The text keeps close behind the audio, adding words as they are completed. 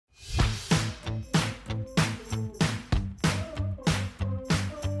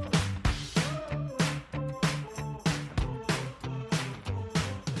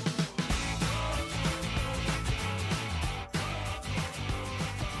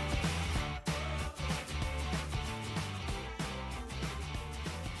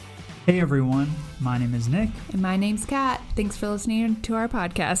Hey everyone, my name is Nick. And my name's Kat. Thanks for listening to our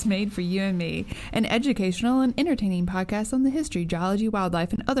podcast made for you and me, an educational and entertaining podcast on the history, geology,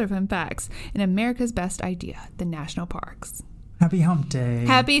 wildlife, and other fun facts in America's best idea, the national parks. Happy Hump Day.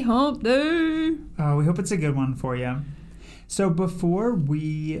 Happy Hump Day. We hope it's a good one for you. So before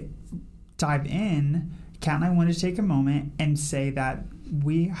we dive in, Kat and I want to take a moment and say that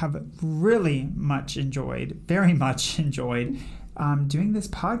we have very much enjoyed doing this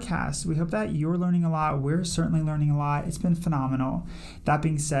podcast. We hope that you're learning a lot. We're certainly learning a lot. It's been phenomenal. That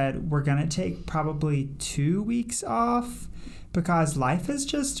being said, we're going to take probably 2 weeks off because life has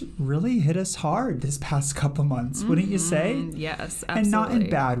just really hit us hard this past couple months, wouldn't you say? Yes, absolutely. And not in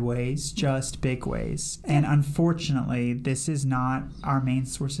bad ways, just big ways. And unfortunately, this is not our main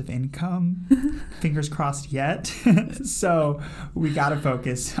source of income, fingers crossed yet. So we got to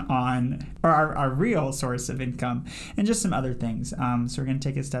focus on our real source of income and just some other things. So we're going to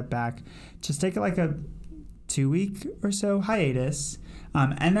take a step back, just take like a 2-week or so hiatus,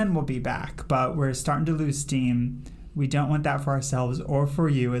 and then we'll be back. But we're starting to lose steam. We don't want that for ourselves or for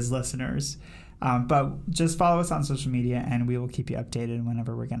you as listeners. But just follow us on social media and we will keep you updated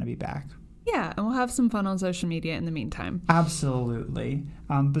whenever we're going to be back. Yeah, and we'll have some fun on social media in the meantime. Absolutely.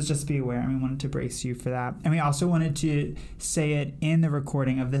 But just be aware, and we wanted to brace you for that. And we also wanted to say it in the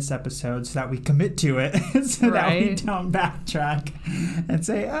recording of this episode so that we commit to it, so that we don't backtrack and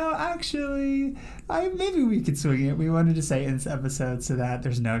say, oh, actually, maybe we could swing it. We wanted to say it in this episode so that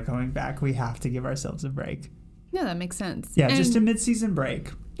there's no going back. We have to give ourselves a break. No, that makes sense. Yeah, just a mid-season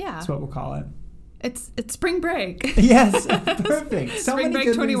break. Yeah. That's what we'll call it. It's spring break. Yes, perfect. So spring many break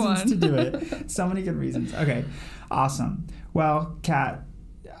good 21. reasons to do it. So many good reasons. Okay, awesome. Well, Kat,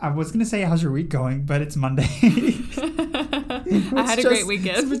 I was going to say how's your week going, but it's Monday. I had a great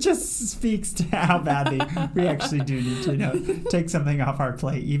weekend. Which just speaks to how badly we actually do need to take something off our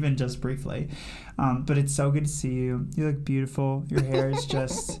plate, even just briefly. But it's so good to see you. You look beautiful. Your hair is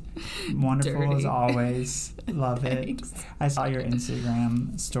just wonderful Dirty. as always. Love Thanks. it. I saw your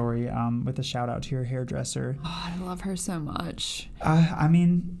Instagram story with a shout out to your hairdresser. Oh, I love her so much. I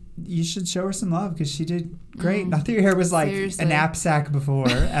mean, you should show her some love because she did great. Not that your hair was like Seriously. a knapsack before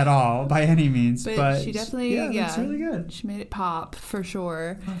at all, by any means. But she definitely, looks really good. She made it pop for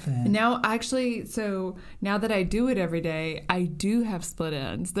sure. Love it. And now, actually, so now that I do it every day, I do have split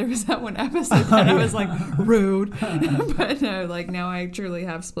ends. There was that one episode that I was like, rude. But no, like now I truly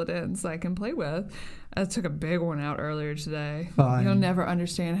have split ends I can play with. I took a big one out earlier today. Fun. You'll never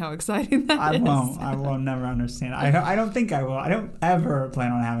understand how exciting that is. I will never understand. I don't think I will. I don't ever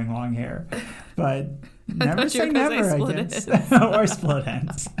plan on having long hair. But never say never, I guess. Or split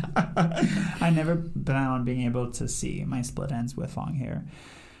ends. I never plan on being able to see my split ends with long hair.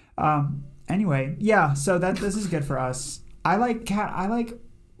 Anyway, yeah, so this is good for us. I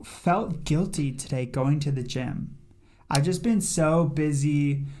felt guilty today going to the gym. I've just been so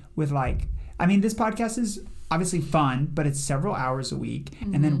busy with this podcast is obviously fun, but it's several hours a week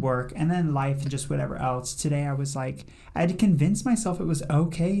and then work and then life and just whatever else. Today I was like, I had to convince myself it was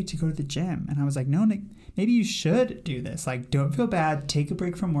okay to go to the gym. And I was like, no, Nick, maybe you should do this. Like, don't feel bad. Take a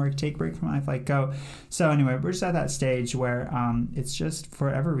break from work. Take a break from life. Like, go. So anyway, we're just at that stage where it's just for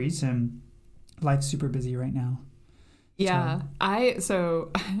whatever reason, life's super busy right now. Yeah,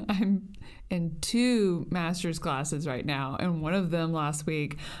 I'm in 2 master's classes right now, and one of them last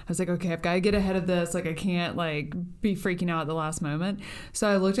week, I was like, okay, I've got to get ahead of this. Like, I can't be freaking out at the last moment. So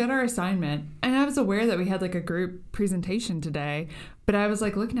I looked at our assignment, and I was aware that we had a group presentation today, but I was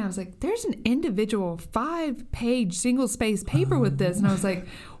looking at it, I was like, there's an individual 5-page single-space paper with this, and I was like,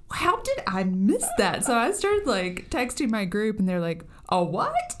 how did I miss that? So I started texting my group, and they're like, a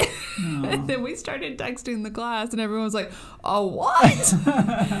what? No. And then we started texting the class, and everyone was like, a what? So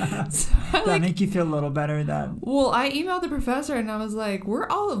Did that make you feel a little better then? Well, I emailed the professor, and I was like, we're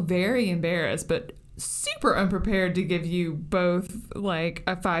all very embarrassed, but super unprepared to give you both a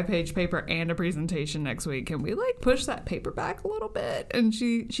 5-page paper and a presentation next week. Can we push that paper back a little bit? And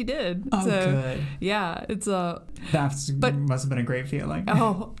she did. Oh, so good. yeah, it's must have been a great feeling.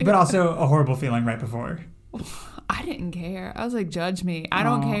 Oh, but also a horrible feeling right before. I didn't care. I was like, judge me. I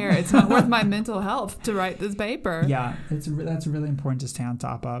don't care. It's not worth my mental health to write this paper. Yeah, that's really important to stay on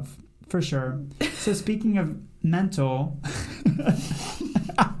top of, for sure. So speaking of mental,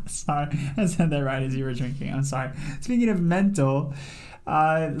 sorry, I said that right as you were drinking. I'm sorry. Speaking of mental,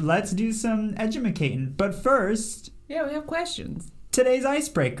 let's do some edumacating. But first, yeah, we have questions. Today's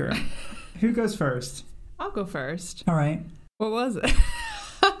icebreaker. Who goes first? I'll go first. All right. What was it?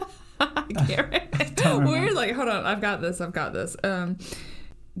 I can't remember. We're hold on, I've got this.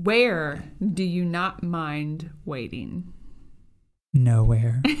 Where do you not mind waiting?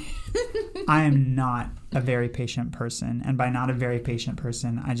 Nowhere. I am not a very patient person. And by not a very patient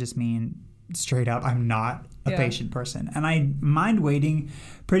person, I just mean straight up, I'm not a patient person. And I mind waiting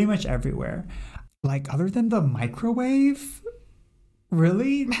pretty much everywhere. Like, other than the microwave,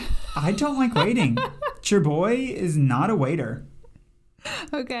 really? I don't like waiting. Your boy is not a waiter.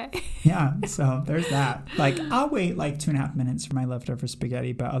 Okay. Yeah, so there's that. Like, I'll wait like 2.5 minutes for my leftover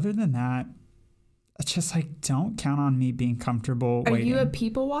spaghetti, but other than that, it's just like, don't count on me being comfortable waiting. Are you a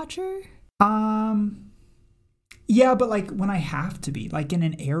people watcher? Yeah, but like when I have to be, like in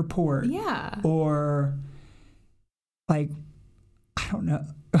an airport. Yeah. Or like, I don't know.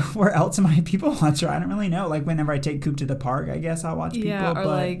 Where else am I a people watcher? I don't really know. Like whenever I take Coop to the park, I guess I'll watch people. Yeah, or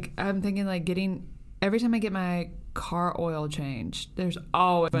like I'm thinking like every time I get my car oil changed, there's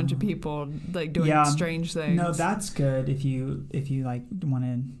always a bunch of people like doing strange things. No, that's good if you like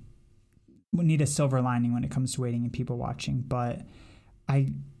need a silver lining when it comes to waiting and people watching. But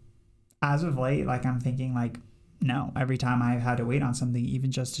as of late, like I'm thinking like, no, every time I've had to wait on something,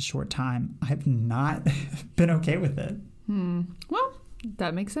 even just a short time, I've not been okay with it. Well,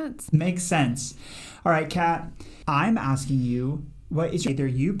 that makes sense. Makes sense. All right, Kat, I'm asking you, what is either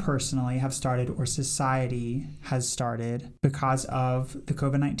you personally have started or society has started because of the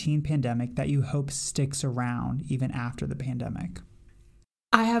COVID-19 pandemic that you hope sticks around even after the pandemic?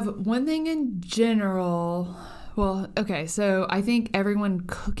 I have one thing in general. Well, okay, so I think everyone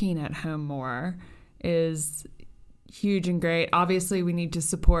cooking at home more is huge and great. Obviously, we need to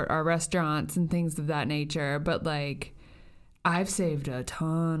support our restaurants and things of that nature, but like I've saved a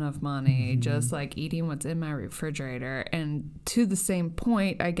ton of money just like eating what's in my refrigerator. And to the same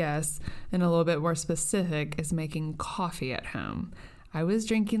point, I guess, and a little bit more specific, is making coffee at home. I was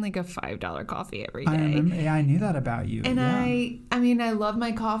drinking like a $5 coffee every day. I knew that about you. And I mean, I love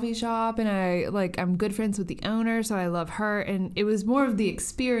my coffee shop, and I'm good friends with the owner, so I love her. And it was more of the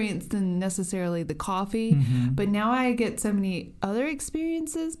experience than necessarily the coffee. But now I get so many other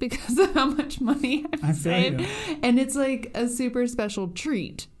experiences because of how much money I've saved. And it's like a super special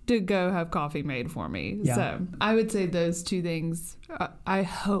treat to go have coffee made for me. Yeah. So I would say those two things, I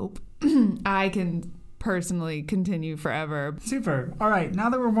hope I can personally continue forever. Super. All right, now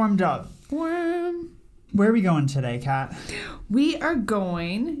that we're warmed up, where are we going today, Kat? We are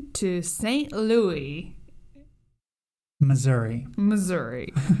going to St. Louis, Missouri.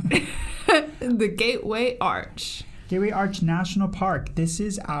 The Gateway Arch. Gateway Arch National Park. This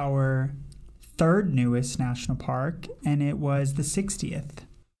is our third newest national park, and it was the 60th.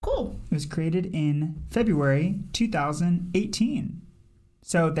 Cool. It was created in February 2018.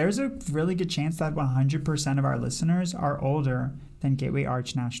 So there's a really good chance that 100% of our listeners are older than Gateway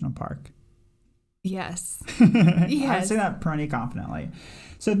Arch National Park. Yes. I say that pretty confidently.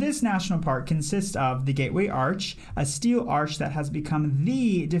 So this national park consists of the Gateway Arch, a steel arch that has become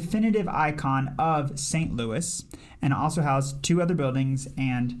the definitive icon of St. Louis, and also has 2 other buildings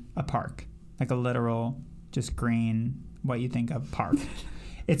and a park, like a literal, just green, what you think of park.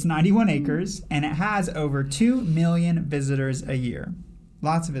 It's 91 acres, and it has over 2 million visitors a year.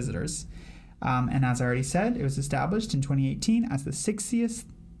 Lots of visitors. And as I already said, it was established in 2018 as the 60th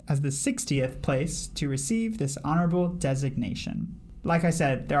place to receive this honorable designation. Like I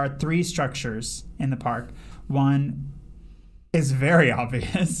said, there are 3 structures in the park. One is very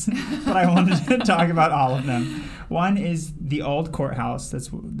obvious, but I wanted to talk about all of them. One is the old courthouse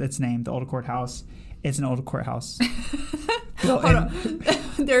that's named the Old Courthouse. It's an old courthouse. Hold on.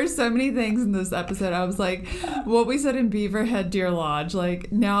 There's so many things in this episode. I was like, what we said in Beaverhead Deer Lodge,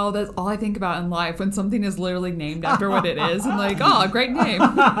 like now that's all I think about in life when something is literally named after what it is. I'm like, oh, great name.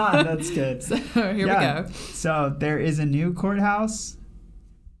 That's good. So here we go. So there is a new courthouse.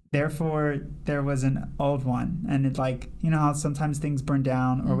 Therefore, there was an old one. And it's like, you know how sometimes things burn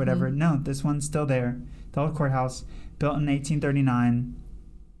down or whatever. No, this one's still there. The old courthouse, built in 1839.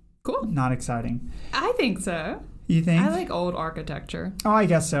 Cool. Not exciting. I think so. You think? I like old architecture. Oh, I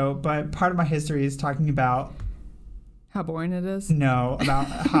guess so. But part of my history is talking about how boring it is. No, about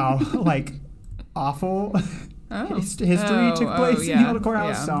how like awful history took place in the old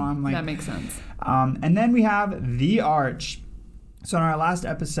courthouse. Yeah. So I'm like, that makes sense. And then we have the Arch. So in our last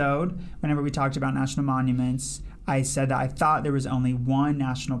episode, whenever we talked about national monuments, I said that I thought there was only one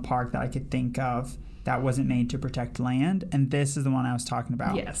national park that I could think of that wasn't made to protect land, and this is the one I was talking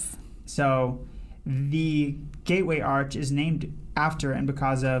about. Yes. So the Gateway Arch is named after and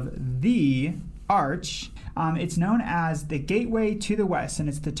because of the arch. It's known as the Gateway to the West, and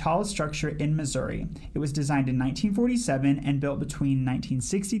it's the tallest structure in Missouri. It was designed in 1947 and built between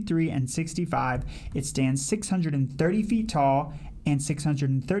 1963 and 65. It stands 630 feet tall and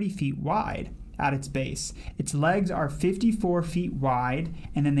 630 feet wide. at its base. Its legs are 54 feet wide,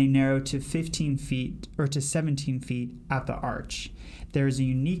 and then they narrow to 15 feet or to 17 feet at the arch. There is a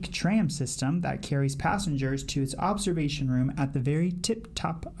unique tram system that carries passengers to its observation room at the very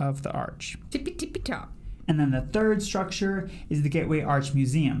tip-top of the arch. Tippy-tippy-top. And then the third structure is the Gateway Arch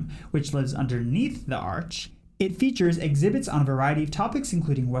Museum, which lives underneath the arch. It features exhibits on a variety of topics,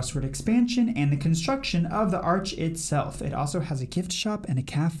 including westward expansion and the construction of the arch itself. It also has a gift shop and a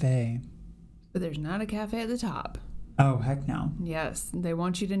cafe. But there's not a cafe at the top. Oh, heck no. Yes, they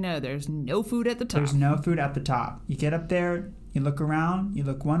want you to know there's no food at the top. There's no food at the top. You get up there, you look around, you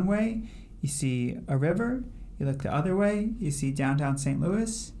look one way, you see a river, you look the other way, you see downtown St.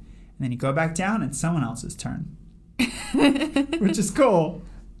 Louis, and then you go back down, it's someone else's turn. Which is cool,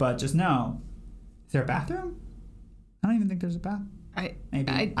 but just know, is there a bathroom? I don't even think there's a bath. I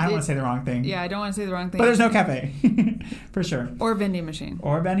don't want to say the wrong thing. Yeah, I don't want to say the wrong thing. But there's no cafe, for sure. Or vending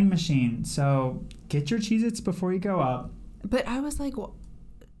machine. So get your Cheez-Its before you go up. But I was like, well,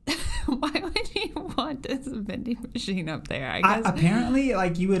 why would you want this vending machine up there? I guess. Apparently,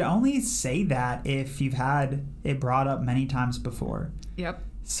 like, you would only say that if you've had it brought up many times before. Yep.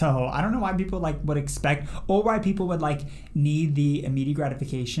 So I don't know why people would expect, or why people would need the immediate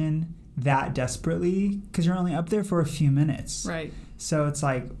gratification that desperately, because you're only up there for a few minutes. Right. So it's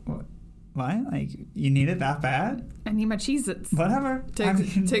like, what? You need it that bad? I need my Cheez-Its. Whatever.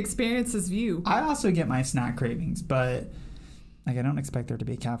 To experience this view. I also get my snack cravings, but I don't expect there to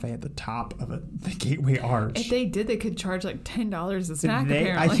be a cafe at the top of the Gateway Arch. If they did, they could charge $10 a snack,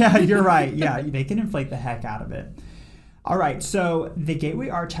 apparently. Yeah, you're right. Yeah, they can inflate the heck out of it. All right, so the Gateway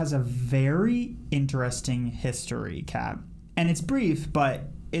Arch has a very interesting history, Kat. And it's brief, but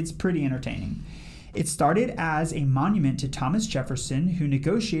it's pretty entertaining. It started as a monument to Thomas Jefferson, who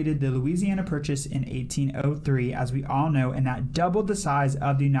negotiated the Louisiana Purchase in 1803, as we all know, and that doubled the size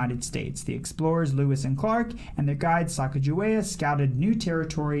of the United States. The explorers Lewis and Clark and their guide Sacagawea scouted new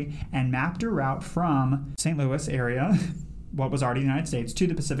territory and mapped a route from St. Louis area, what was already the United States, to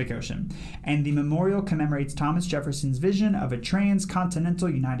the Pacific Ocean. And the memorial commemorates Thomas Jefferson's vision of a transcontinental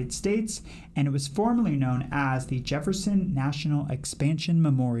United States, and it was formerly known as the Jefferson National Expansion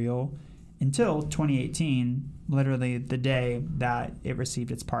Memorial until 2018, literally the day that it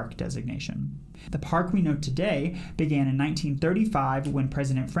received its park designation. The park we know today began in 1935 when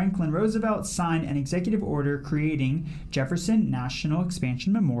President Franklin Roosevelt signed an executive order creating Jefferson National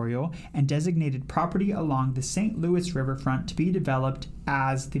Expansion Memorial and designated property along the St. Louis riverfront to be developed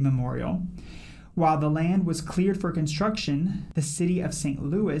as the memorial. While the land was cleared for construction, the city of St.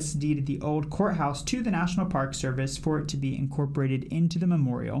 Louis deeded the old courthouse to the National Park Service for it to be incorporated into the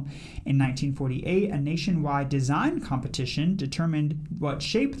memorial. In 1948, a nationwide design competition determined what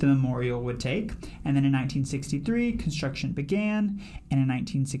shape the memorial would take, and then in 1963, construction began, and in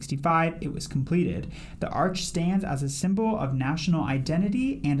 1965, it was completed. The arch stands as a symbol of national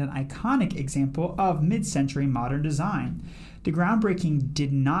identity and an iconic example of mid-century modern design. The groundbreaking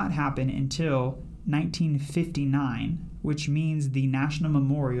did not happen until 1959, which means the National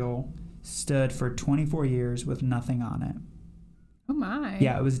Memorial stood for 24 years with nothing on it. Oh my.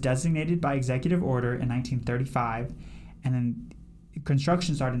 Yeah, it was designated by executive order in 1935, and then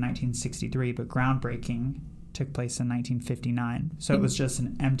construction started in 1963, but groundbreaking took place in 1959. So it was just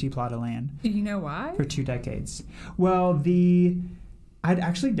an empty plot of land. Do you know why? For 2 decades. Well, I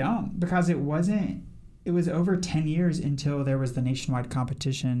actually don't, because it was over 10 years until there was the nationwide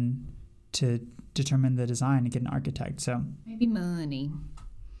competition to determine the design and get an architect. So maybe money.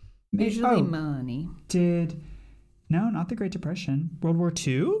 Usually money. No, not the Great Depression. World War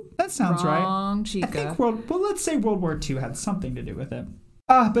II? That sounds right. Wrong, Chica. I think let's say World War II had something to do with it.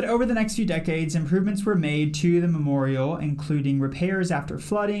 But over the next few decades, improvements were made to the memorial, including repairs after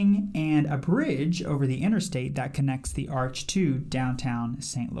flooding and a bridge over the interstate that connects the arch to downtown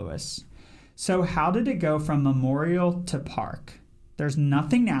St. Louis. So how did it go from memorial to park? There's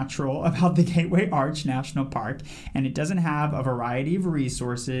nothing natural about the Gateway Arch National Park, and it doesn't have a variety of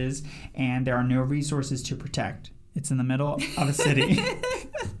resources, and there are no resources to protect. It's in the middle of a city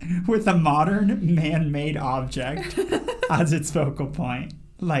with a modern man-made object as its focal point.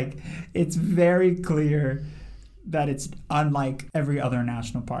 It's very clear that it's unlike every other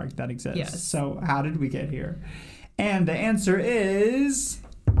national park that exists. Yes. So how did we get here? And the answer is...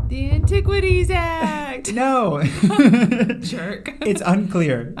 the Antiquities Act. No. Jerk. It's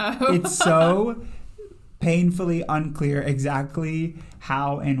unclear. Oh. It's so painfully unclear exactly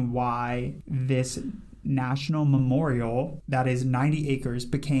how and why this national memorial that is 90 acres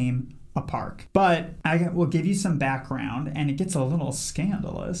became a park. But I will give you some background, and it gets a little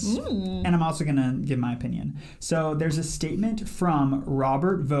scandalous. And I'm also going to give my opinion. So there's a statement from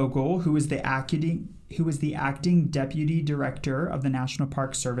Robert Vogel, who was the acting deputy director of the National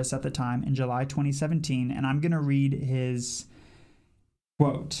Park Service at the time in July 2017. And I'm going to read his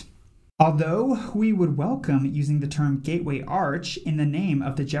quote. Although we would welcome using the term Gateway Arch in the name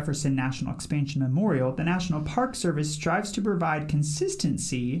of the Jefferson National Expansion Memorial, the National Park Service strives to provide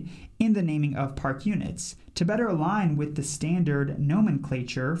consistency in the naming of park units. To better align with the standard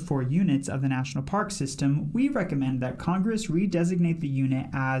nomenclature for units of the National Park System, we recommend that Congress redesignate the unit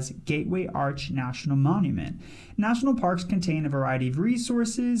as Gateway Arch National Monument. National parks contain a variety of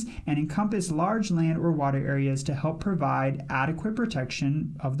resources and encompass large land or water areas to help provide adequate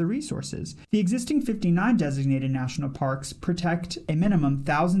protection of the resources. The existing 59 designated national parks protect a minimum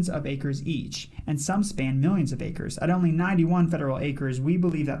thousands of acres each, and some span millions of acres. At only 91 federal acres, we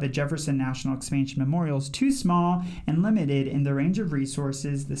believe that the Jefferson National Expansion Memorial is too small and limited in the range of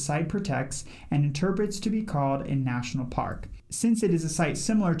resources the site protects and interprets to be called a national park. Since it is a site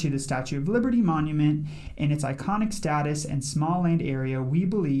similar to the Statue of Liberty Monument in its iconic status and small land area, we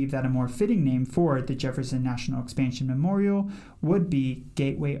believe that a more fitting name for the Jefferson National Expansion Memorial would be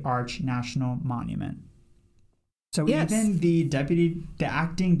Gateway Arch National Monument. So even the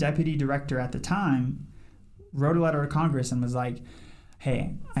acting deputy director at the time wrote a letter to Congress and was like,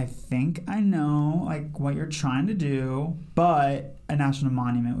 hey, I think I know like what you're trying to do, but a national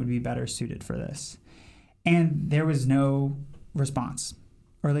monument would be better suited for this. And there was no response,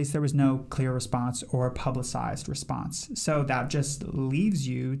 or at least there was no clear response or publicized response. So that just leaves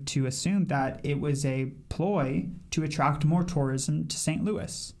you to assume that it was a ploy to attract more tourism to St.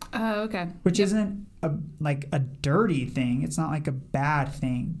 Louis. Oh, okay. Which isn't a dirty thing. It's not like a bad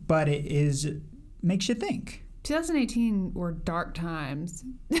thing, but makes you think. 2018 were dark times.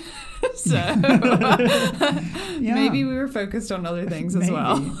 So maybe we were focused on other things as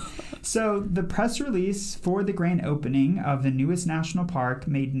well. So the press release for the grand opening of the newest national park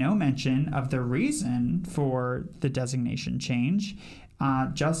made no mention of the reason for the designation change,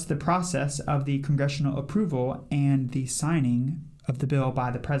 just the process of the congressional approval and the signing of the bill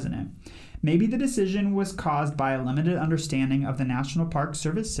by the president. Maybe the decision was caused by a limited understanding of the National Park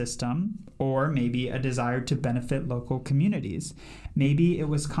Service system, or maybe a desire to benefit local communities. Maybe it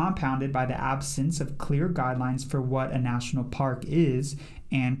was compounded by the absence of clear guidelines for what a national park is,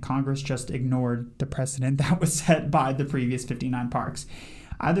 and Congress just ignored the precedent that was set by the previous 59 parks.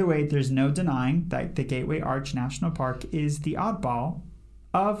 Either way, there's no denying that the Gateway Arch National Park is the oddball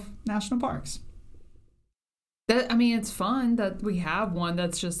of national parks. It's fun that we have one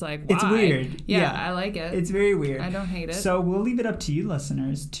that's just like, why? It's weird. Yeah, I like it. It's very weird. I don't hate it. So we'll leave it up to you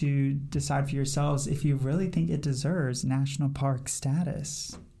listeners to decide for yourselves if you really think it deserves national park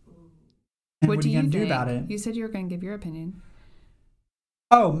status. And what are you going to do about it? You said you were going to give your opinion.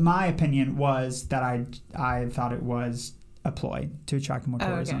 Oh, my opinion was that I thought it was a ploy to attract more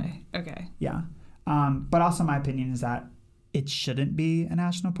tourism. Okay. Yeah. But also my opinion is that it shouldn't be a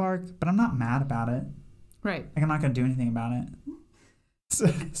national park, but I'm not mad about it. Right. Like, I'm not going to do anything about it.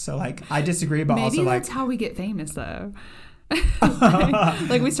 So I disagree, but maybe also, that's how we get famous, though.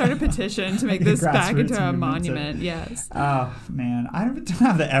 We start a petition to make this back into a monument. Yes. Oh, man. I don't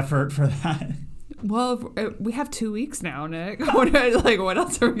have the effort for that. Well, we have 2 weeks now, Nick. What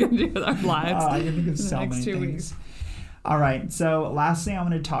else are we going to do with our lives? I can think of so many things. Weeks. All right. So lastly, I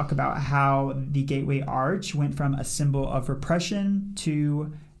want to talk about how the Gateway Arch went from a symbol of repression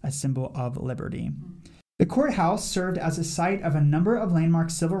to a symbol of liberty. The courthouse served as a site of a number of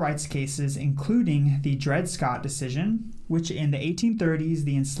landmark civil rights cases, including the Dred Scott decision, which in the 1830s,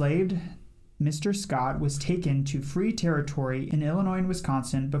 the enslaved Mr. Scott was taken to free territory in Illinois and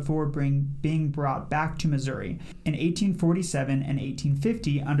Wisconsin before being brought back to Missouri. In 1847 and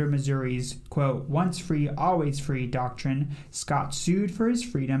 1850, under Missouri's, quote, once free, always free doctrine, Scott sued for his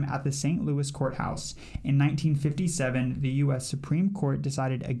freedom at the St. Louis courthouse. In 1957, the U.S. Supreme Court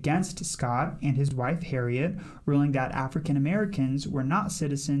decided against Scott and his wife Harriet, ruling that African Americans were not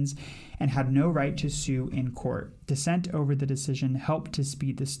citizens and had no right to sue in court. Dissent over the decision helped to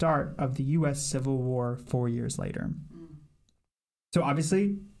speed the start of the U.S. Civil War 4 years later. So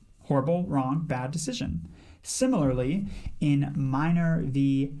obviously, horrible, wrong, bad decision. Similarly, in Minor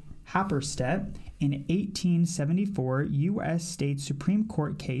v. Happerstedt, in 1874 U.S. State Supreme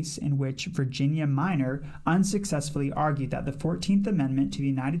Court case in which Virginia Minor unsuccessfully argued that the 14th Amendment to the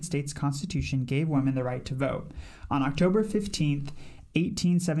United States Constitution gave women the right to vote. On October 15th,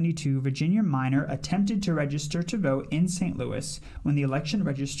 1872, Virginia Minor attempted to register to vote in St. Louis. When the election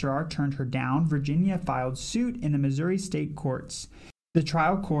registrar turned her down, Virginia filed suit in the Missouri state courts. The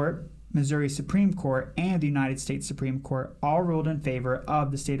trial court Missouri Supreme Court, and the United States Supreme Court all ruled in favor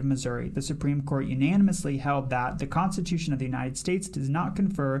of the state of Missouri. The Supreme Court unanimously held that the Constitution of the United States does not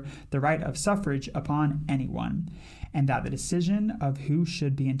confer the right of suffrage upon anyone, and that the decision of who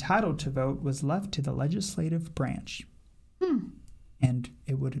should be entitled to vote was left to the legislative branch. And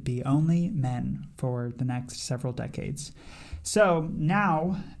it would be only men for the next several decades. So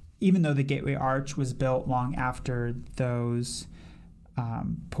now, even though the Gateway Arch was built long after those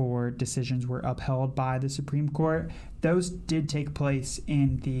poor decisions were upheld by the Supreme Court, those did take place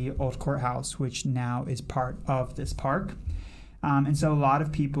in the old courthouse, which now is part of this park. And so a lot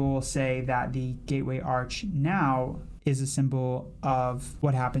of people say that the Gateway Arch now is a symbol of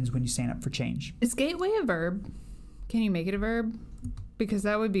what happens when you stand up for change. Is gateway a verb? Can you make it a verb? Because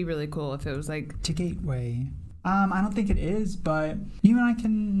that would be really cool if it was like... To gateway. I don't think it is, but you and I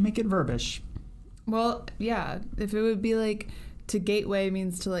can make it verbish. Well, yeah. If it would be like to gateway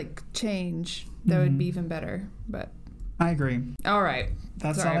means to like change, that would be even better. But I agree. All right.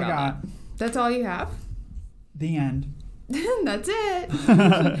 That's all I got. That's all you have? The end. That's it.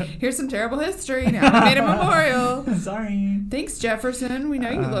 Here's some terrible history. Now we made a memorial. Sorry. Thanks, Jefferson. We know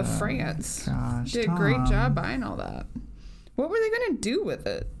you love France. Gosh, did a great job buying all that. What were they going to do with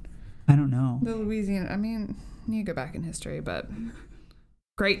it? I don't know. The Louisiana. I mean, you need to go back in history, but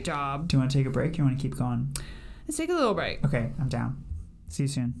great job. Do you want to take a break or you want to keep going? Let's take a little break. Okay, I'm down. See you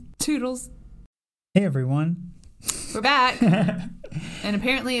soon. Toodles. Hey, everyone. We're back. And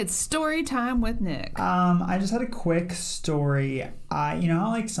apparently it's story time with Nick. I just had a quick story. You know how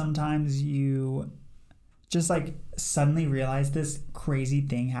like sometimes you just like suddenly realize this crazy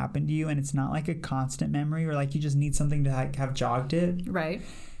thing happened to you and it's not like a constant memory, or like you just need something to like have jogged it. Right.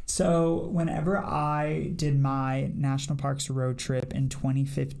 So whenever I did my National Parks road trip in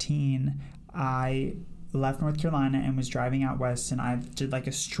 2015, I left North Carolina and was driving out west, and I did like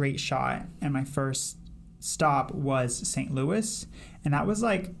a straight shot, and my first stop was St. Louis, and that was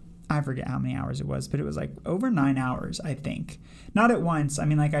like, I forget how many hours it was, but it was like over 9 hours, I think. Not at once. I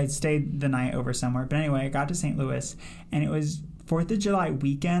mean, like I stayed the night over somewhere, but anyway, I got to St. Louis, and it was 4th of July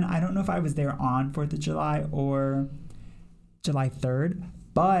weekend. I don't know if I was there on 4th of July or July 3rd,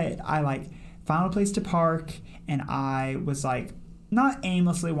 but I like found a place to park, and I was like not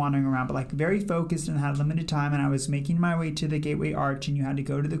aimlessly wandering around, but like very focused and had limited time. And I was making my way to the Gateway Arch, and you had to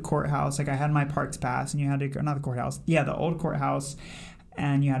go to the courthouse. Like I had my parks pass, and you had to go, not the courthouse, yeah, the old courthouse.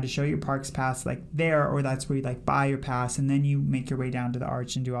 And you had to show your parks pass like there, or that's where you like buy your pass, and then you make your way down to the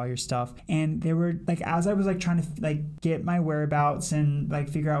arch and do all your stuff. And there were like, as I was like trying to like get my whereabouts and like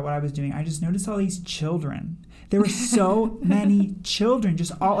figure out what I was doing, I just noticed all these children. There were so many children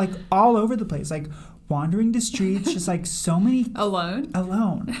just all over the place, like wandering the streets, just like so many alone,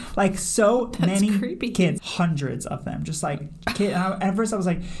 like so many creepy. Kids, hundreds of them, just like kids. And at first I was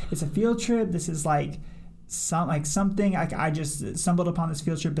like, it's a field trip, this is like something I just stumbled upon this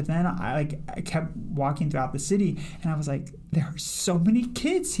field trip. But then I kept walking throughout the city, and I was like, there are so many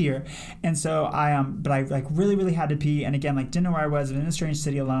kids here. And so I like really had to pee, and again, like didn't know where I was in a strange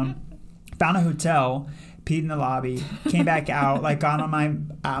city alone. Found a hotel, peed in the lobby, came back out, like got on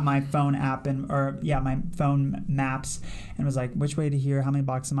my phone app my phone maps, and was like, which way to here, how many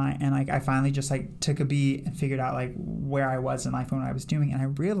blocks am I? And like I finally just like took a beat and figured out like where I was in my phone, what I was doing, and I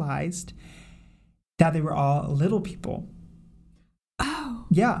realized that they were all little people. Oh.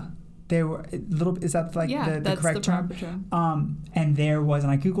 Yeah. They were little. Is that like the correct term? And there was,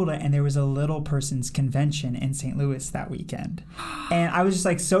 and I Googled it, and there was a little person's convention in St. Louis that weekend. And I was just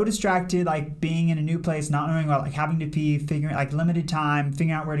like so distracted, like being in a new place, not knowing what, like having to pee, figuring like limited time,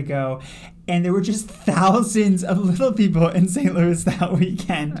 figuring out where to go. And there were just thousands of little people in St. Louis that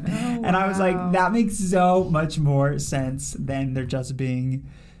weekend. Oh, and I was like, that makes so much more sense than there just being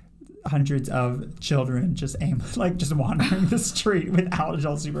hundreds of children just wandering the street without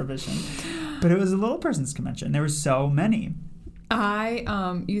adult supervision. But it was a little person's convention. There were so many.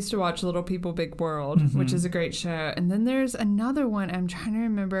 I used to watch Little People Big World, which is a great show. And then there's another one. I'm trying to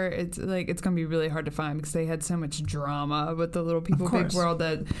remember. It's going to be really hard to find because they had so much drama with the Little People Big World.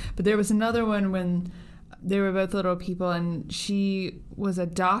 But there was another one when they were both little people, and she was a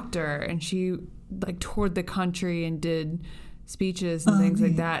doctor, and she like toured the country and did speeches and things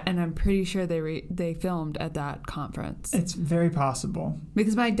like that, and I'm pretty sure they filmed at that conference. It's very possible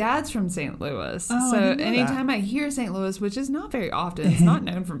because my dad's from St. Louis, so anytime I hear St. Louis, which is not very often, it's not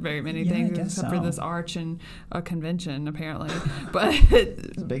known for very many things except for this arch and a convention apparently. But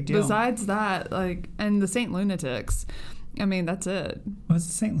it's a big deal. Besides that, like, and the St. Lunatics, I mean, that's it. What's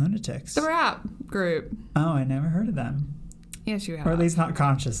the St. Lunatics? The rap group. Oh, I never heard of them. Yes, you have. Or at least not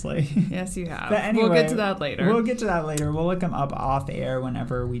consciously. Yes, you have. But anyway, we'll get to that later. We'll look them up off air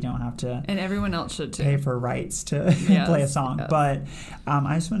whenever we don't have to. And everyone else should too. Pay for rights to play a song. Yes. But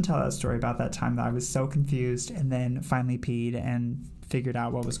I just want to tell that story about that time that I was so confused and then finally peed and figured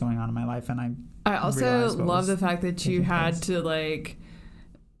out what was going on in my life. And I also love the fact that you had to like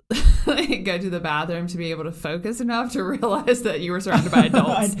go to the bathroom to be able to focus enough to realize that you were surrounded by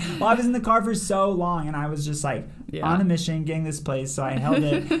adults. I was in the car for so long and I was just like on a mission getting this place, so I held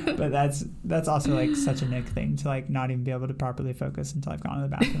it. But that's also like such a Nick thing to like not even be able to properly focus until I've gone to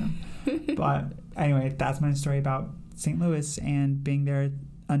the bathroom. But anyway, that's my story about St. Louis and being there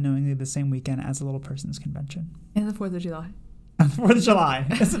unknowingly the same weekend as a Little Person's Convention. And the 4th of July. 4th of July.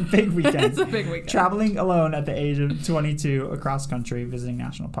 It's a big weekend. It's a big weekend. Traveling alone at the age of 22 across country, visiting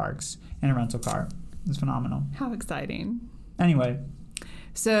national parks in a rental car. It's phenomenal. How exciting. Anyway.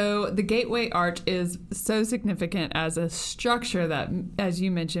 So the Gateway Arch is so significant as a structure that, as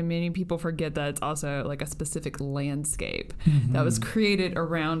you mentioned, many people forget that it's also like a specific landscape that was created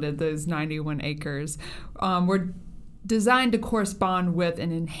around it. Those 91 acres were designed to correspond with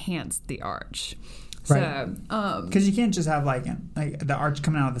and enhance the arch. Right. So, because you can't just have like the arch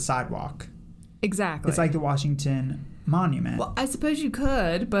coming out of the sidewalk. Exactly. It's like the Washington Monument. Well, I suppose you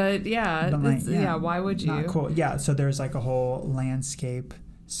could, but why would you? Not cool. Yeah, so there's like a whole landscape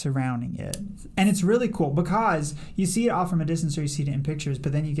surrounding it. And it's really cool because you see it off from a distance or you see it in pictures,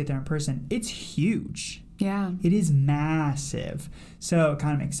 but then you get there in person. It's huge. Yeah. It is massive. So it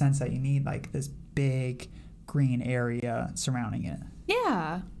kind of makes sense that you need like this big green area surrounding it.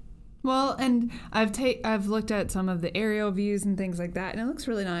 Yeah. Well, and I've looked at some of the aerial views and things like that, and it looks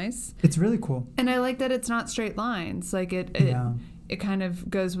really nice. It's really cool. And I like that it's not straight lines. Like it kind of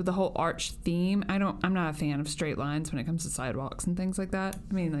goes with the whole arch theme. I'm not a fan of straight lines when it comes to sidewalks and things like that.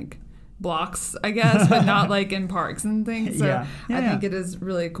 I mean, like blocks, I guess, but not like in parks and things. So I think it is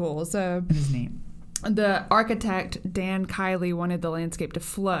really cool. So it is neat. The architect, Dan Kiley, wanted the landscape to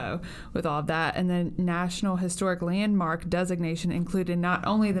flow with all of that, and the National Historic Landmark designation included not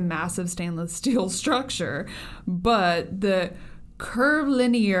only the massive stainless steel structure, but the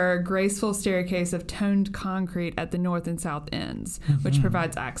curvilinear, graceful staircase of toned concrete at the north and south ends, which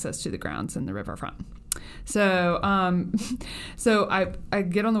provides access to the grounds and the riverfront. So, so I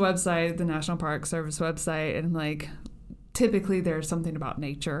get on the website, the National Park Service website, and like, typically there's something about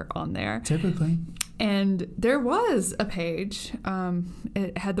nature on there. Typically. And there was a page.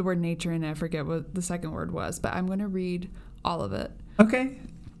 It had the word nature in it. I forget what the second word was, but I'm going to read all of it. Okay.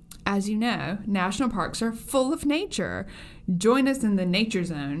 As you know, national parks are full of nature. Join us in the Nature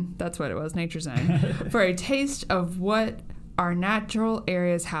Zone. That's what it was, Nature Zone, for a taste of what our natural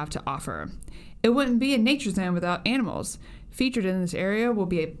areas have to offer. It wouldn't be a nature zone without animals. Featured in this area will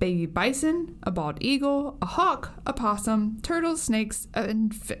be a baby bison, a bald eagle, a hawk, a possum, turtles, snakes,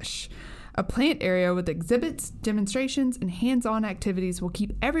 and fish. A plant area with exhibits, demonstrations, and hands-on activities will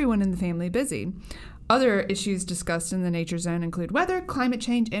keep everyone in the family busy. Other issues discussed in the Nature Zone include weather, climate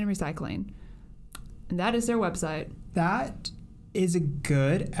change, and recycling. And that is their website. That is a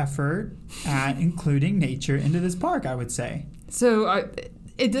good effort at including nature into this park, I would say. So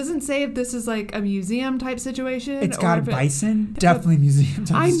it doesn't say if this is like a museum type situation. It's got bison. Definitely museum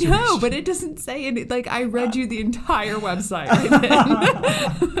type situation. I know, but it doesn't say it. Like, I read you the entire website.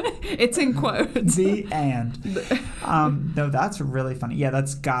 Right. It's in quotes. The and. No, that's really funny. Yeah,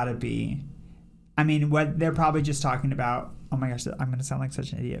 that's got to be. I mean, what they're probably just talking about. Oh my gosh, I'm going to sound like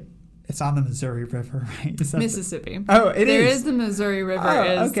such an idiot. It's on the Missouri River, right? Mississippi. There is the Missouri River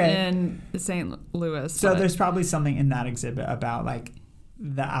in St. Louis. So there's probably something in that exhibit about like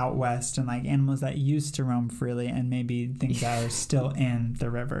the out west and like animals that used to roam freely and maybe things that are still in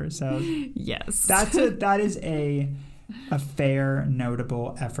the river. So yes, that is a fair,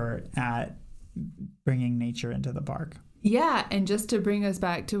 notable effort at bringing nature into the park. Yeah, and just to bring us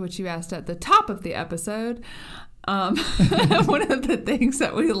back to what you asked at the top of the episode, one of the things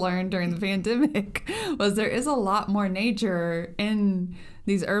that we learned during the pandemic was there is a lot more nature in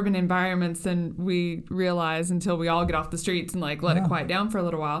these urban environments than we realize until we all get off the streets and like let it quiet down for a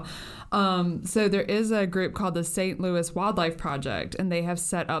little while. So there is a group called the St. Louis Wildlife Project, and they have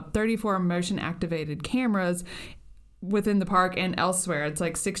set up 34 motion activated cameras within the park and elsewhere. It's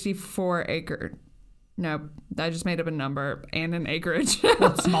like 64 acre. No, I just made up a number and an acreage.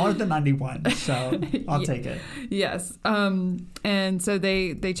 Well, it's smaller than 91, so I'll take it. Yes. And so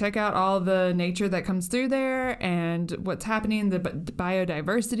they check out all the nature that comes through there and what's happening, the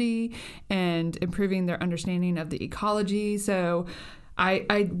biodiversity, and improving their understanding of the ecology. So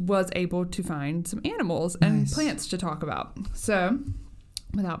I was able to find some animals and plants to talk about. So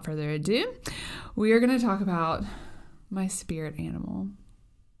without further ado, we are going to talk about My spirit animal.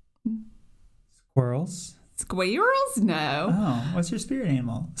 Squirrels? Squirrels? No. Oh, what's your spirit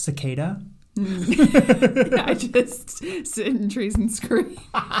animal? Cicada? I just sit in trees and scream.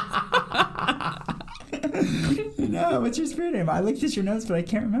 No, what's your spirit animal? I looked at your notes, but I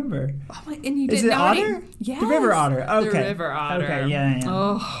can't remember. Oh my, and you didn't Is it know otter? Yes. The river otter. Okay. The river otter. Okay, yeah.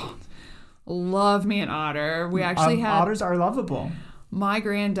 Oh, love me an otter. We actually had... Otters are lovable. My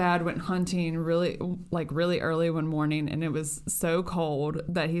granddad went hunting really early one morning, and it was so cold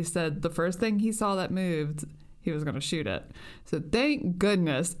that he said the first thing he saw that moved, he was going to shoot it. So thank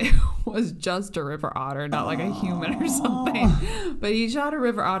goodness it was just a river otter, not like a human or something. But he shot a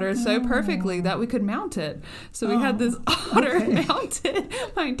river otter so perfectly that we could mount it. So we had this otter mounted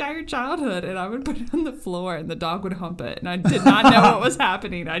my entire childhood, and I would put it on the floor and the dog would hump it. And I did not know what was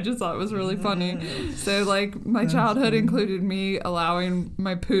happening. I just thought it was really funny. So like my childhood included me allowing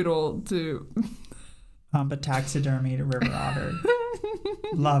my poodle to hump a taxidermied river otter.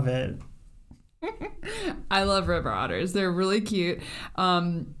 Love it. I love river otters. They're really cute.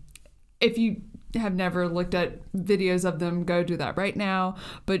 If you have never looked at videos of them, go do that right now.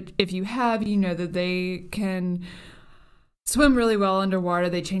 But if you have, you know that they can swim really well underwater.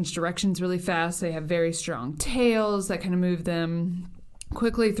 They change directions really fast. They have very strong tails that kind of move them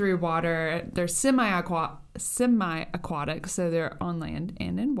quickly through water. They're semi-aquatic, so they're on land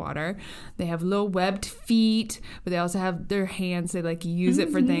and in water. They have little webbed feet, but they also have their hands. They like use it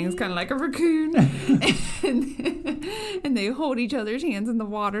for things, kind of like a raccoon. and they hold each other's hands in the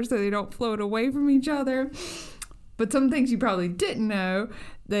water so they don't float away from each other. But some things you probably didn't know,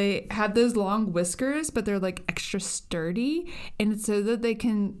 they have those long whiskers, but they're like extra sturdy, and it's so that they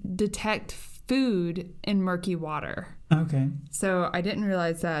can detect food in murky water. Okay. So I didn't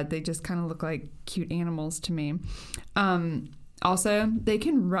realize that. They just kind of look like cute animals to me. Also, they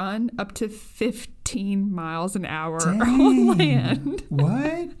can run up to 15 miles an hour on land.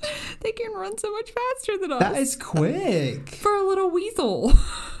 What? They can run so much faster than us. That is quick. For a little weasel.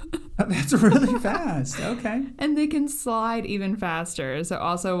 That's really fast. Okay. And they can slide even faster. So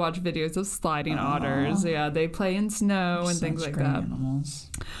also watch videos of sliding otters. Yeah, they play in snow and things like that. Animals.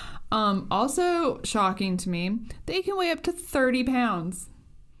 Also shocking to me, they can weigh up to 30 pounds.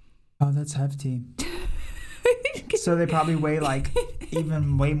 Oh, that's hefty. So they probably weigh like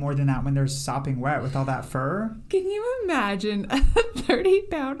even way more than that when they're sopping wet with all that fur. Can you imagine a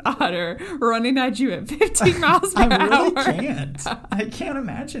 30-pound otter running at you at 15 miles per hour? I really can't. I can't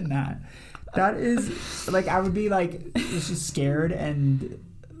imagine that. That is like, I would be like just scared and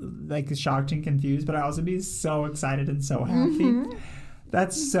like shocked and confused, but I'd also be so excited and so happy. Mm-hmm.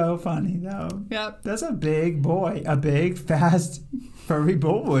 That's so funny, though. Yep. That's a big boy. A big, fast, furry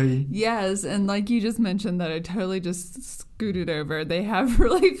boy. Yes, and like you just mentioned that I totally just scooted over. They have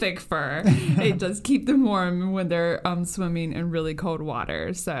really thick fur. It does keep them warm when they're swimming in really cold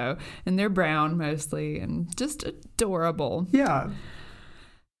water. So, and they're brown mostly and just adorable. Yeah.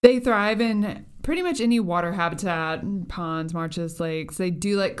 They thrive in pretty much any water habitat, ponds, marshes, lakes. They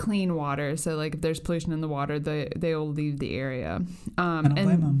do like clean water. So like if there's pollution in the water, they'll leave the area. I don't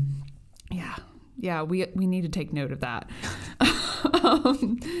blame them. Yeah, we need to take note of that.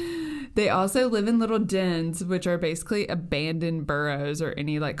 They also live in little dens, which are basically abandoned burrows or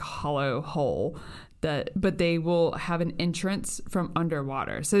any like hollow hole. But they will have an entrance from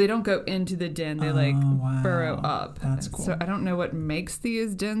underwater. So they don't go into the den. They burrow up. That's cool. So I don't know what makes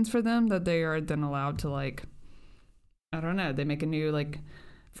these dens for them that they are then allowed to like, I don't know. They make a new like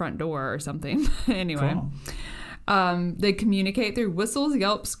front door or something. Anyway, cool. They communicate through whistles,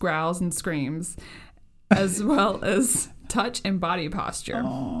 yelps, growls, and screams, as well as touch and body posture.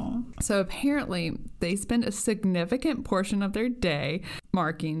 Aww. So apparently they spend a significant portion of their day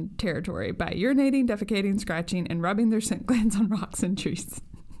marking territory by urinating, defecating, scratching, and rubbing their scent glands on rocks and trees.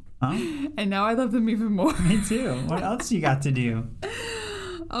 Huh? And now I love them even more. Me too. What else you got to do?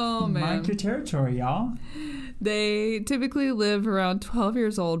 Oh, man. Mark your territory, y'all. They typically live around 12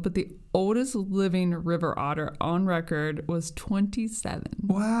 years old, but the oldest living river otter on record was 27.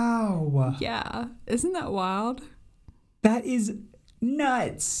 Wow. Yeah. Isn't that wild? That is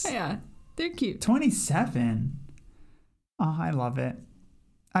nuts. Yeah, they're cute. 27. Oh, I love it.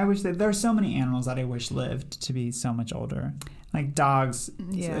 I wish that there are so many animals that I wish lived to be so much older. Like dogs,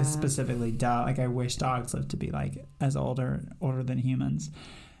 specifically dog. Like I wish dogs lived to be like as older than humans.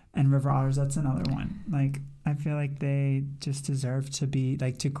 And river otters, that's another one. Like I feel like they just deserve to be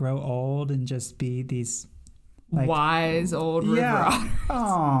like to grow old and just be these. Like, wise old river otters.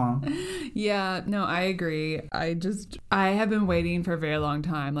 Oh, Yeah, Yeah, no, I agree. I have been waiting for a very long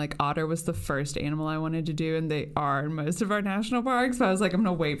time. Like, otter was the first animal I wanted to do, and they are in most of our national parks. But I was like, I'm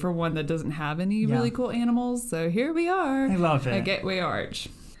going to wait for one that doesn't have any really cool animals. So here we are. I love it. At Gateway Arch.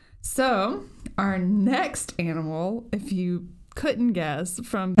 So our next animal, if you couldn't guess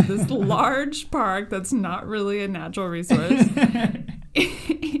from this large park that's not really a natural resource,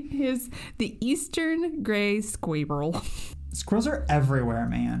 is the eastern gray squirrel. Squirrels are everywhere,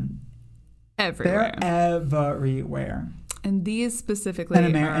 man. Everywhere. They're everywhere. And these specifically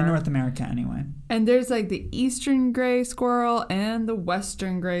in North America, anyway. And there's like the eastern gray squirrel and the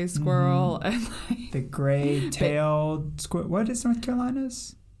western gray squirrel. Mm-hmm. And like, the gray-tailed squirrel. What is North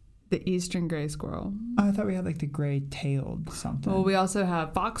Carolina's? The eastern gray squirrel. Oh, I thought we had like the gray-tailed something. Well, we also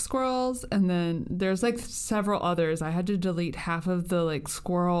have fox squirrels, and then there's like several others. I had to delete half of the like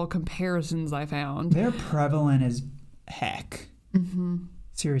squirrel comparisons I found. They're prevalent as heck. Mm-hmm.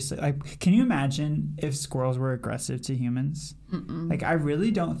 Seriously, like, can you imagine if squirrels were aggressive to humans? Mm-mm. Like, I really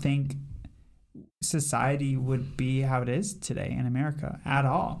don't think society would be how it is today in America at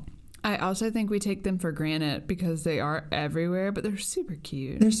all. I also think we take them for granted because they are everywhere, but they're super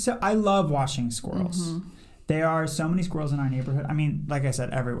cute. I love watching squirrels. Mm-hmm. There are so many squirrels in our neighborhood. I mean, like I said,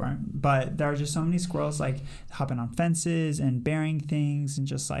 everywhere. But there are just so many squirrels, like, hopping on fences and burying things and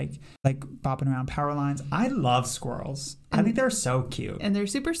just, like bopping around power lines. I love squirrels. I think they're so cute. And they're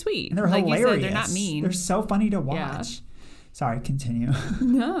super sweet. And they're like hilarious. You said, they're not mean. They're so funny to watch. Yeah. Sorry, continue.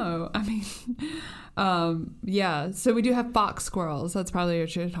 No, I mean, yeah. So we do have fox squirrels. That's probably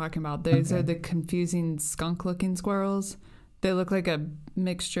what you're talking about. Those are the confusing skunk-looking squirrels. They look like a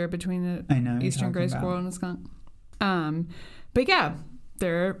mixture between an eastern gray squirrel and a skunk. But yeah,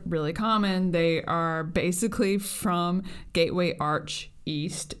 they're really common. They are basically from Gateway Arch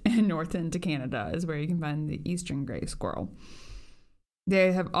east and north into Canada is where you can find the eastern gray squirrel.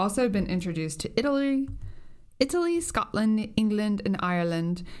 They have also been introduced to Italy, Scotland, England, and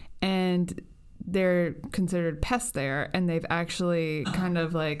Ireland, and they're considered pests there, and they've actually kind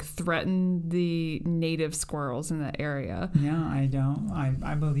of like threatened the native squirrels in that area. Yeah,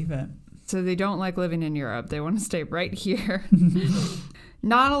 I believe it. So they don't like living in Europe. They want to stay right here.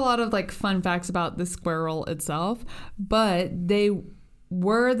 Not a lot of like fun facts about the squirrel itself, but they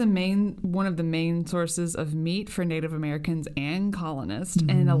were one of the main sources of meat for Native Americans and colonists,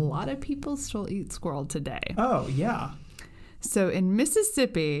 and a lot of people still eat squirrel today. Oh, yeah. So in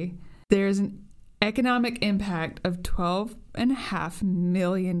Mississippi, there's an economic impact of $12.5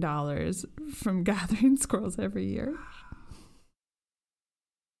 million from gathering squirrels every year.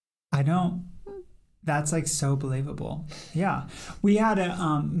 That's like so believable. Yeah. We had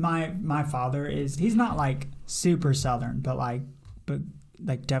my father he's not like super Southern, but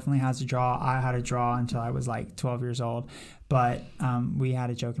definitely has a draw. I had a draw until I was like 12 years old. But we had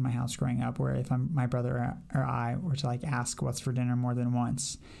a joke in my house growing up where if my brother or I were to like ask what's for dinner more than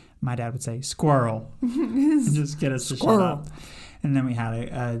once, my dad would say squirrel and just get us to shut up. And then we had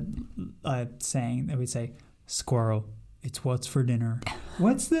a saying that we'd say, squirrel, it's what's for dinner.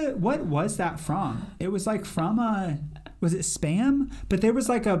 What was that from? It was like from was it Spam? But there was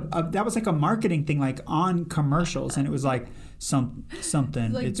like that was like a marketing thing, like on commercials, and it was like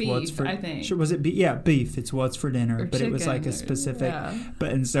something. Like it's beef, what's for. I think. Sure, was it beef? Yeah, beef. It's what's for dinner. Or but it was like a specific.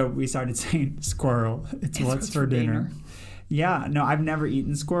 And so we started saying squirrel. It's what's for dinner. Yeah, no, I've never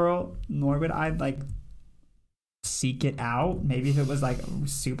eaten squirrel, nor would I like seek it out. Maybe if it was like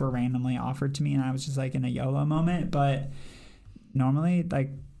super randomly offered to me and I was just like in a YOLO moment, but normally like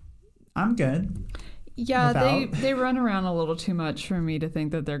I'm good. Yeah, they run around a little too much for me to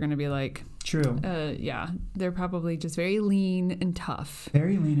think that they're going to be like true. Yeah, they're probably just very lean and tough.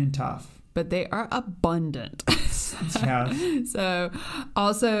 Very lean and tough. But they are abundant. Yeah. So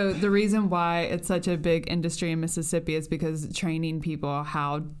also the reason why it's such a big industry in Mississippi is because training people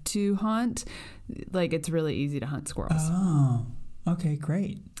how to hunt, like it's really easy to hunt squirrels. Oh, okay,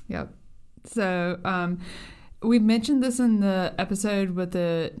 great. Yep. So we mentioned this in the episode with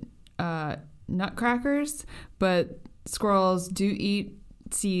the nutcrackers, but squirrels do eat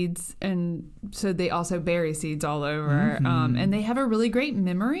seeds, and so they also bury seeds all over. And they have a really great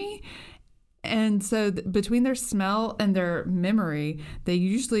memory. And so between their smell and their memory, they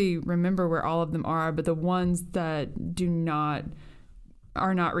usually remember where all of them are, but the ones that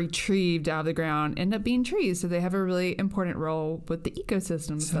are not retrieved out of the ground end up being trees. So they have a really important role with the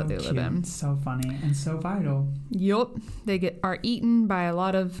ecosystems that they live in. So funny and so vital. Yup. They are eaten by a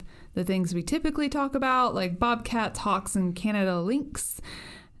lot of the things we typically talk about, like bobcats, hawks, and Canada lynx.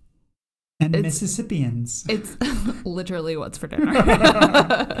 And Mississippians. It's literally what's for dinner.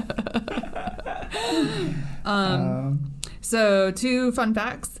 So 2 fun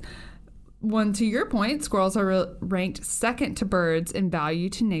facts. one to your point, squirrels are ranked second to birds in value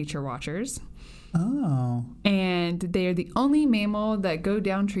to nature watchers. Oh. And they are the only mammal that go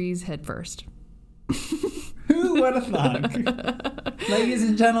down trees head first. Who would have thunk? Ladies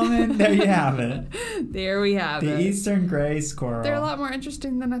and gentlemen, there you have it. There we have it. The eastern gray squirrel. They're a lot more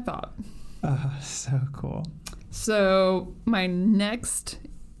interesting than I thought. Oh, so cool. So my next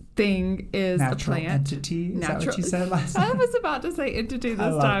thing is natural a plant. Entity? Is that what you said last time? I was about to say entity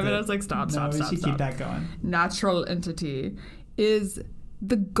this time, and I was like, stop. We should keep that going. Natural entity is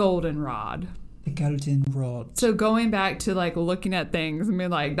the goldenrod. The goldenrod. So going back to like looking at things and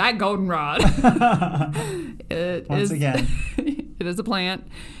being like, that goldenrod. Again. It is a plant.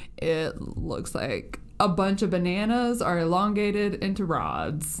 It looks like a bunch of bananas are elongated into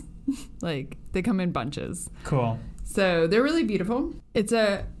rods. Like they come in bunches. Cool. So they're really beautiful. It's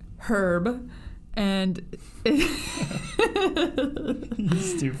a herb. And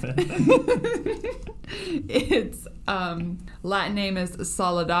stupid. Its Latin name is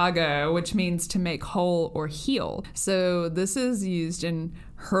solidago, which means to make whole or heal. So this is used in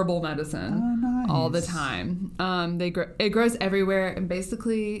herbal medicine all the time. It grows everywhere, and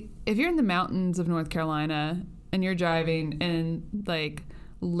basically, if you're in the mountains of North Carolina and you're driving in like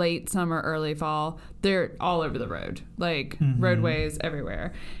late summer, early fall, they're all over the road, like roadways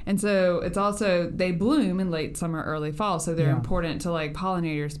everywhere. And so it's also, they bloom in late summer, early fall, so they're important to like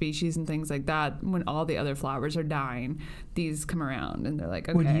pollinator species and things like that. When all the other flowers are dying, these come around and they're like,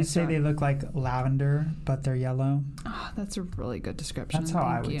 okay. Would you say they look like lavender, but they're yellow? Oh, that's a really good description. That's how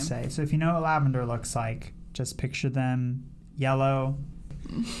I would say. So if you know what lavender looks like, just picture them yellow.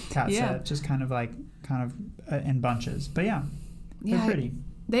 Kat said, just kind of in bunches. But they're pretty.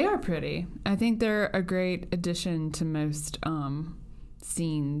 They are pretty. I think they're a great addition to most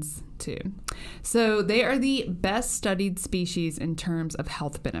scenes, too. So they are the best studied species in terms of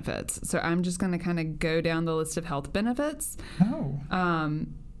health benefits. So I'm just going to kind of go down the list of health benefits. Oh.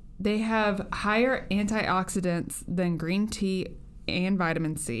 They have higher antioxidants than green tea and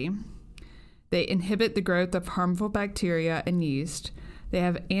vitamin C. They inhibit the growth of harmful bacteria and yeast. They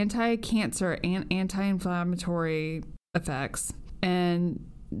have anti-cancer and anti-inflammatory effects. And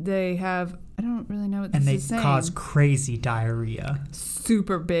they have, I don't really know what this is saying. And they cause crazy diarrhea.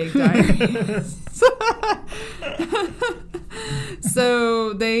 Super big diarrhea.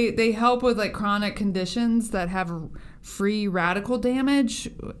 So they help with like chronic conditions that have free radical damage.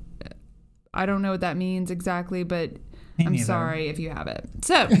 I don't know what that means exactly, but I'm sorry if you have it.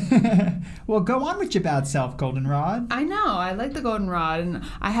 So, well, go on with your bad self, goldenrod. I know. I like the goldenrod, and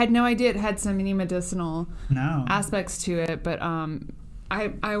I had no idea it had so many medicinal aspects to it. But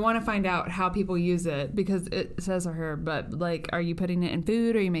I want to find out how people use it because it says a herb. But like, are you putting it in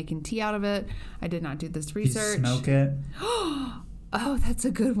food? Are you making tea out of it? I did not do this research. You smoke it. Oh, that's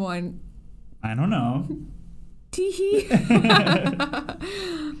a good one. I don't know. Tee.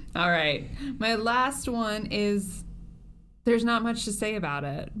 All right. My last one is. There's not much to say about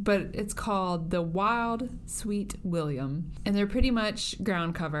it, but it's called the Wild Sweet William, and they're pretty much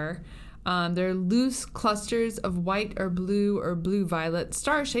ground cover. They're loose clusters of white or blue-violet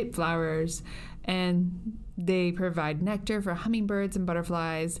star-shaped flowers, and they provide nectar for hummingbirds and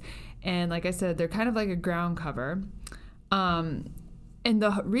butterflies. And like I said, they're kind of like a ground cover. And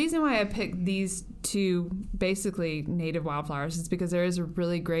the reason why I picked these two basically native wildflowers is because there is a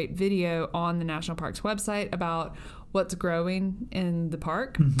really great video on the National Park's website about what's growing in the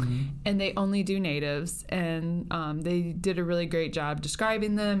park, and they only do natives, and they did a really great job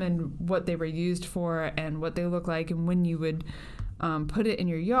describing them and what they were used for and what they look like and when you would put it in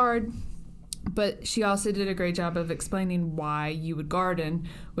your yard. But she also did a great job of explaining why you would garden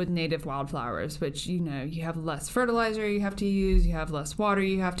with native wildflowers, which, you know, you have less fertilizer you have to use, you have less water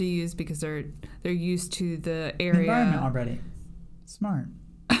you have to use because they're used to the area. Environment already. Smart.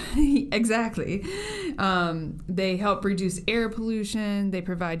 Exactly. They help reduce air pollution. They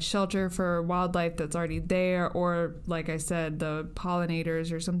provide shelter for wildlife that's already there, or like I said, the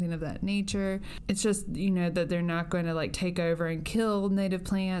pollinators or something of that nature. It's just, you know, that they're not going to like take over and kill native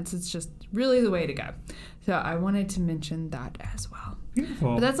plants. It's just really the way to go. So I wanted to mention that as well.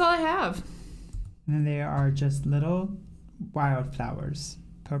 Beautiful. But that's all I have. And they are just little wildflowers,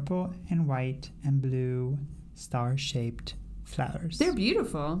 purple and white and blue, star-shaped flowers. They're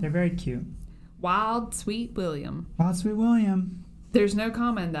beautiful. They're very cute. Wild Sweet William. Wild Sweet William. There's no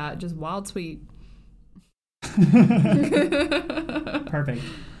comma in that, just wild sweet. Perfect.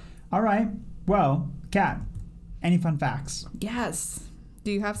 All right. Well, Kat, any fun facts? Yes.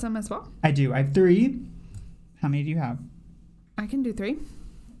 Do you have some as well? I do. I have 3. How many do you have? I can do 3.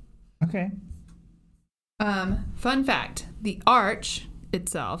 Okay. Fun fact. The arch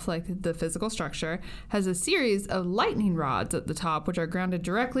itself, like the physical structure, has a series of lightning rods at the top, which are grounded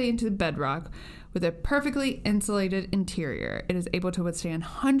directly into the bedrock with a perfectly insulated interior. It is able to withstand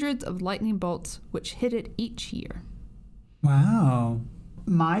hundreds of lightning bolts, which hit it each year. Wow.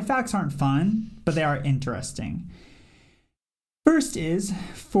 My facts aren't fun, but they are interesting. First is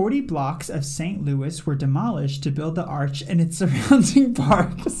 40 blocks of St. Louis were demolished to build the arch and its surrounding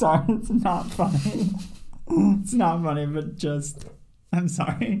park. Sorry, it's not funny. It's not funny, but just, I'm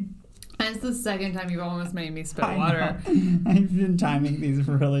sorry. It's the second time you've almost made me spit water. I've been timing these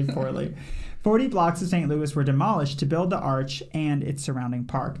really poorly. 40 blocks of St. Louis were demolished to build the arch and its surrounding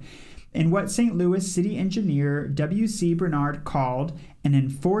park. In what St. Louis city engineer W.C. Bernard called an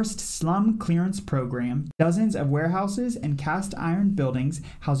enforced slum clearance program, dozens of warehouses and cast iron buildings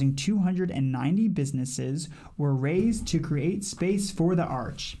housing 290 businesses were razed to create space for the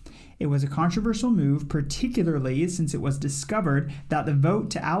arch. It was a controversial move, particularly since it was discovered that the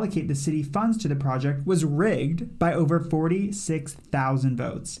vote to allocate the city funds to the project was rigged by over 46,000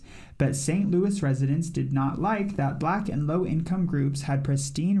 votes. But St. Louis residents did not like that Black and low-income groups had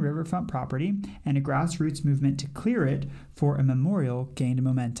pristine riverfront property, and a grassroots movement to clear it for a memorial gained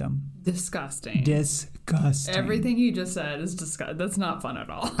momentum. Disgusting. Disgusting. Everything you just said is disgusting. That's not fun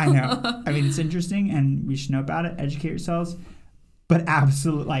at all. I know. I mean, it's interesting, and we should know about it, educate yourselves, but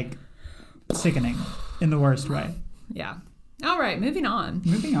absolute, like, sickening in the worst way. Yeah. All right, moving on.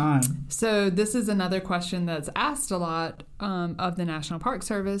 So this is another question that's asked a lot of the National Park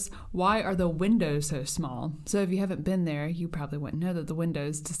Service. Why are the windows so small? So if you haven't been there, you probably wouldn't know that the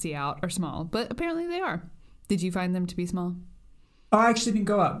windows to see out are small, but apparently they are. Did you find them to be small? Oh, I actually didn't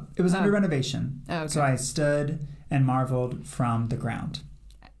go up. It was under renovation. Oh, okay. So I stood and marveled from the ground.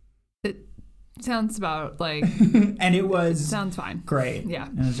 It sounds about like... And it was... Sounds fine. Great. Yeah.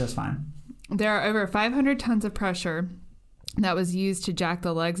 It was just fine. There are over 500 tons of pressure that was used to jack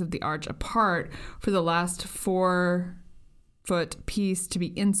the legs of the arch apart for the last 4-foot piece to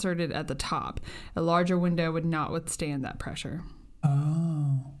be inserted at the top. A larger window would not withstand that pressure.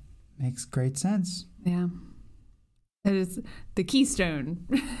 Oh, makes great sense. Yeah. It is the keystone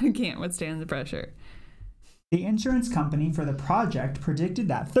can't withstand the pressure. The insurance company for the project predicted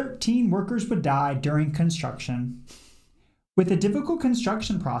that 13 workers would die during construction. With a difficult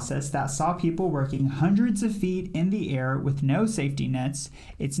construction process that saw people working hundreds of feet in the air with no safety nets,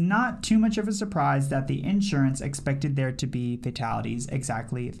 it's not too much of a surprise that the insurance expected there to be fatalities,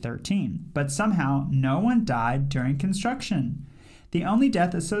 exactly 13. But somehow, no one died during construction. The only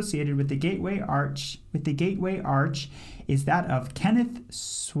death associated with the Gateway Arch is that of Kenneth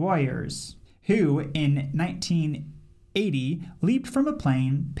Sawyers, who in 1980 leaped from a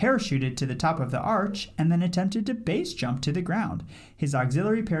plane, parachuted to the top of the arch, and then attempted to base jump to the ground. His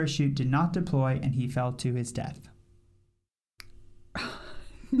auxiliary parachute did not deploy, and he fell to his death.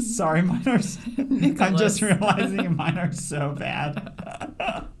 Sorry, mine are... I'm just realizing mine are so bad.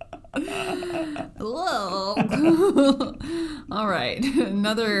 All right.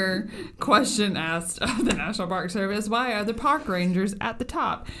 Another question asked of the National Park Service. Why are the park rangers at the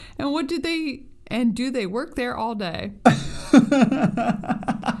top? And do they work there all day?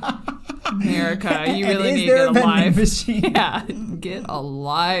 America, you really need to get a life. Yeah, get a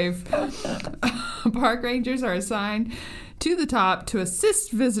life. Park rangers are assigned to the top to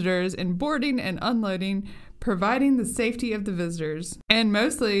assist visitors in boarding and unloading, providing the safety of the visitors, and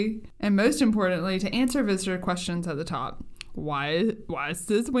most importantly, to answer visitor questions at the top. Why is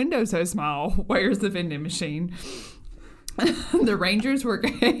this window so small? Where's the vending machine? The rangers work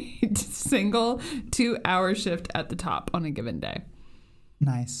a single 2-hour shift at the top on a given day.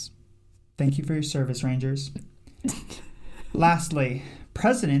 Nice. Thank you for your service, Rangers. Lastly,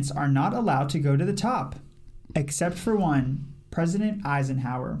 presidents are not allowed to go to the top, except for one, President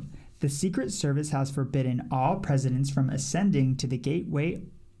Eisenhower. The Secret Service has forbidden all presidents from ascending the Gateway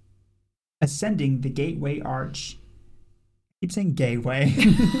Arch. I keep saying gateway.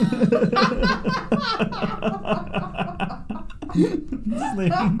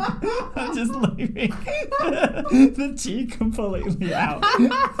 I'm just leaving the T completely out.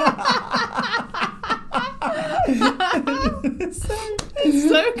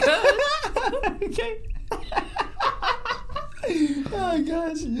 So good. Okay. Oh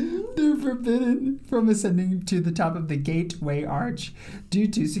gosh, they're forbidden from ascending to the top of the Gateway Arch due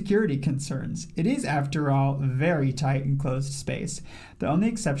to security concerns. It is, after all, a very tight enclosed space. The only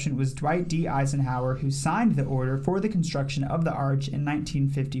exception was Dwight D. Eisenhower, who signed the order for the construction of the arch in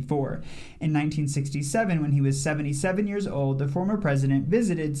 1954. In 1967, when he was 77 years old, the former president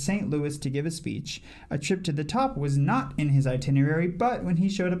visited St. Louis to give a speech. A trip to the top was not in his itinerary, but when he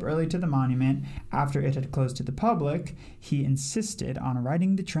showed up early to the monument, after it had closed to the public, he insisted on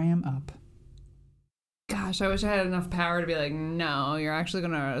riding the tram up. Gosh, I wish I had enough power to be like, no, you're actually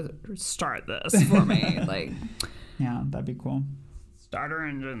going to start this for me. Like, yeah, that'd be cool. Starter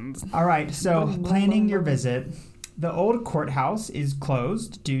engines. All right, so planning your visit. The old courthouse is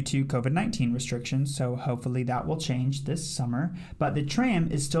closed due to COVID-19 restrictions, so hopefully that will change this summer. But the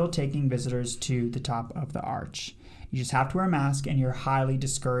tram is still taking visitors to the top of the arch. You just have to wear a mask, and you're highly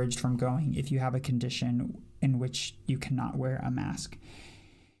discouraged from going if you have a condition in which you cannot wear a mask.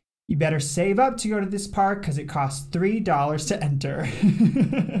 You better save up to go to this park because it costs $3 to enter.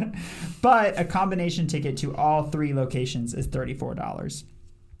 But a combination ticket to all 3 locations is $34.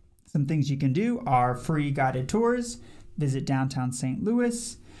 Some things you can do are free guided tours, visit downtown St.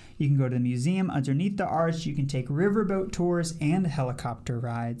 Louis. You can go to the museum underneath the arch. You can take riverboat tours and helicopter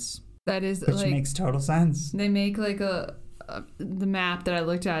rides. That is, which makes total sense. They make like the map that I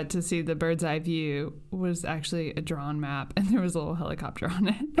looked at to see the bird's eye view was actually a drawn map, and there was a little helicopter on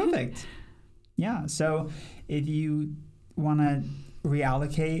it. Perfect. Yeah. So if you want to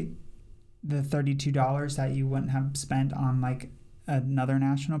reallocate the $32 that you wouldn't have spent on like another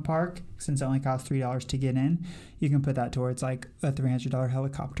national park, since it only costs $3 to get in, you can put that towards like a $300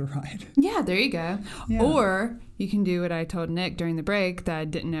 helicopter ride. Yeah, there you go. Yeah. Or you can do what I told Nick during the break that I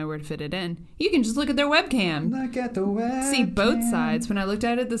didn't know where to fit it in. You can just look at their webcam. Look at the webcam. See both sides. When I looked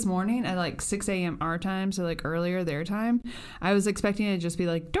at it this morning at like 6 a.m. our time, so like earlier their time, I was expecting it to just be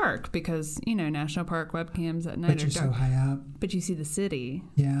like dark because, you know, national park webcams at night are dark. But you're so high up. But you see the city.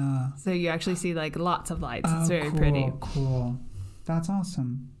 Yeah. So you actually see like lots of lights. It's very pretty. Cool. That's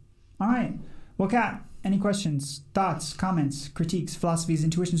awesome. All right. Well, Kat, any questions, thoughts, comments, critiques, philosophies,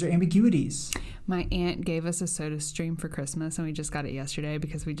 intuitions, or ambiguities? My aunt gave us a SodaStream for Christmas, and we just got it yesterday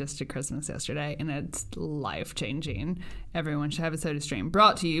because we just did Christmas yesterday, and it's life-changing. Everyone should have a SodaStream.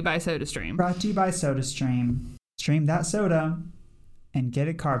 Brought to you by SodaStream. Brought to you by SodaStream. Stream that soda and get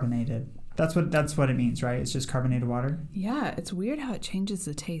it carbonated. That's what it means, right? It's just carbonated water. Yeah, it's weird how it changes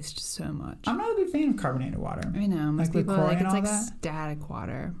the taste so much. I'm not a big fan of carbonated water. I know most people are like it's like static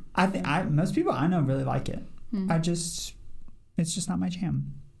water. I think most people I know really like it. It's just not my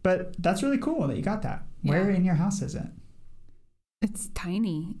jam. But that's really cool that you got that. Yeah. Where in your house is it? It's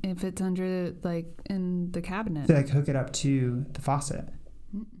tiny. If it's under like in the cabinet. So like hook it up to the faucet.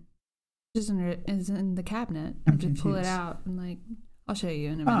 Just is in the cabinet. I'm just pull it out and like. I'll show you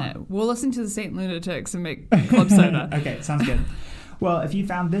in a minute. We'll listen to the St. Lunatics and make club soda. Okay, sounds good. Well, if you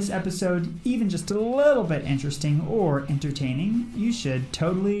found this episode even just a little bit interesting or entertaining, you should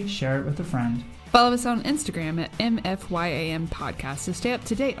totally share it with a friend. Follow us on Instagram at MFYAM Podcast to stay up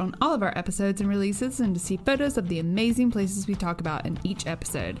to date on all of our episodes and releases and to see photos of the amazing places we talk about in each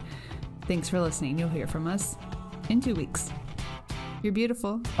episode. Thanks for listening. You'll hear from us in 2 weeks. You're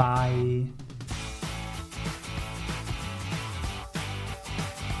beautiful. Bye.